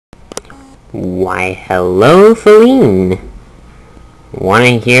Why, hello, Faline.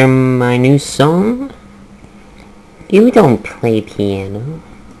 Wanna hear my new song? You don't play piano.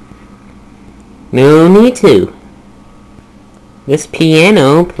 No need to. This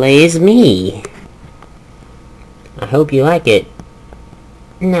piano plays me. I hope you like it.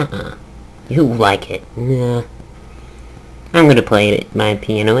 Nah, you like it. Nah. I'm gonna play my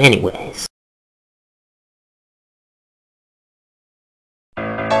piano anyways.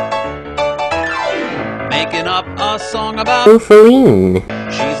 Making up a song about Faline.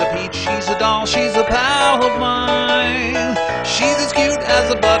 She's a peach, she's a doll, she's a pal of mine. She's as cute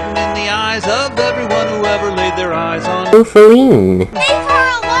as a button in the eyes of everyone who ever laid their eyes on Faline. Leave her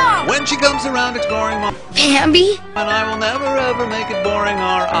alone! When she comes around exploring Bambi? and I will never ever make it boring.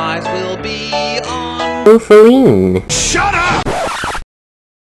 Our eyes will be on Faline. Shut up!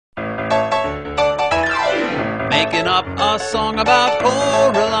 Making up a song about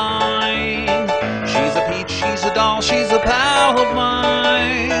Coraline. She's a peach, she's a doll, she's a pal of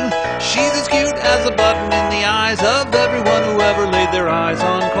mine. She's as cute as a button in the eyes of everyone who ever laid their eyes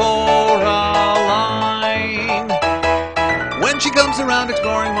on Coraline. When she comes around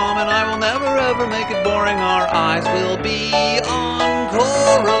exploring Mom and I will never ever make it boring. Our eyes will be on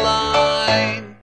Coraline.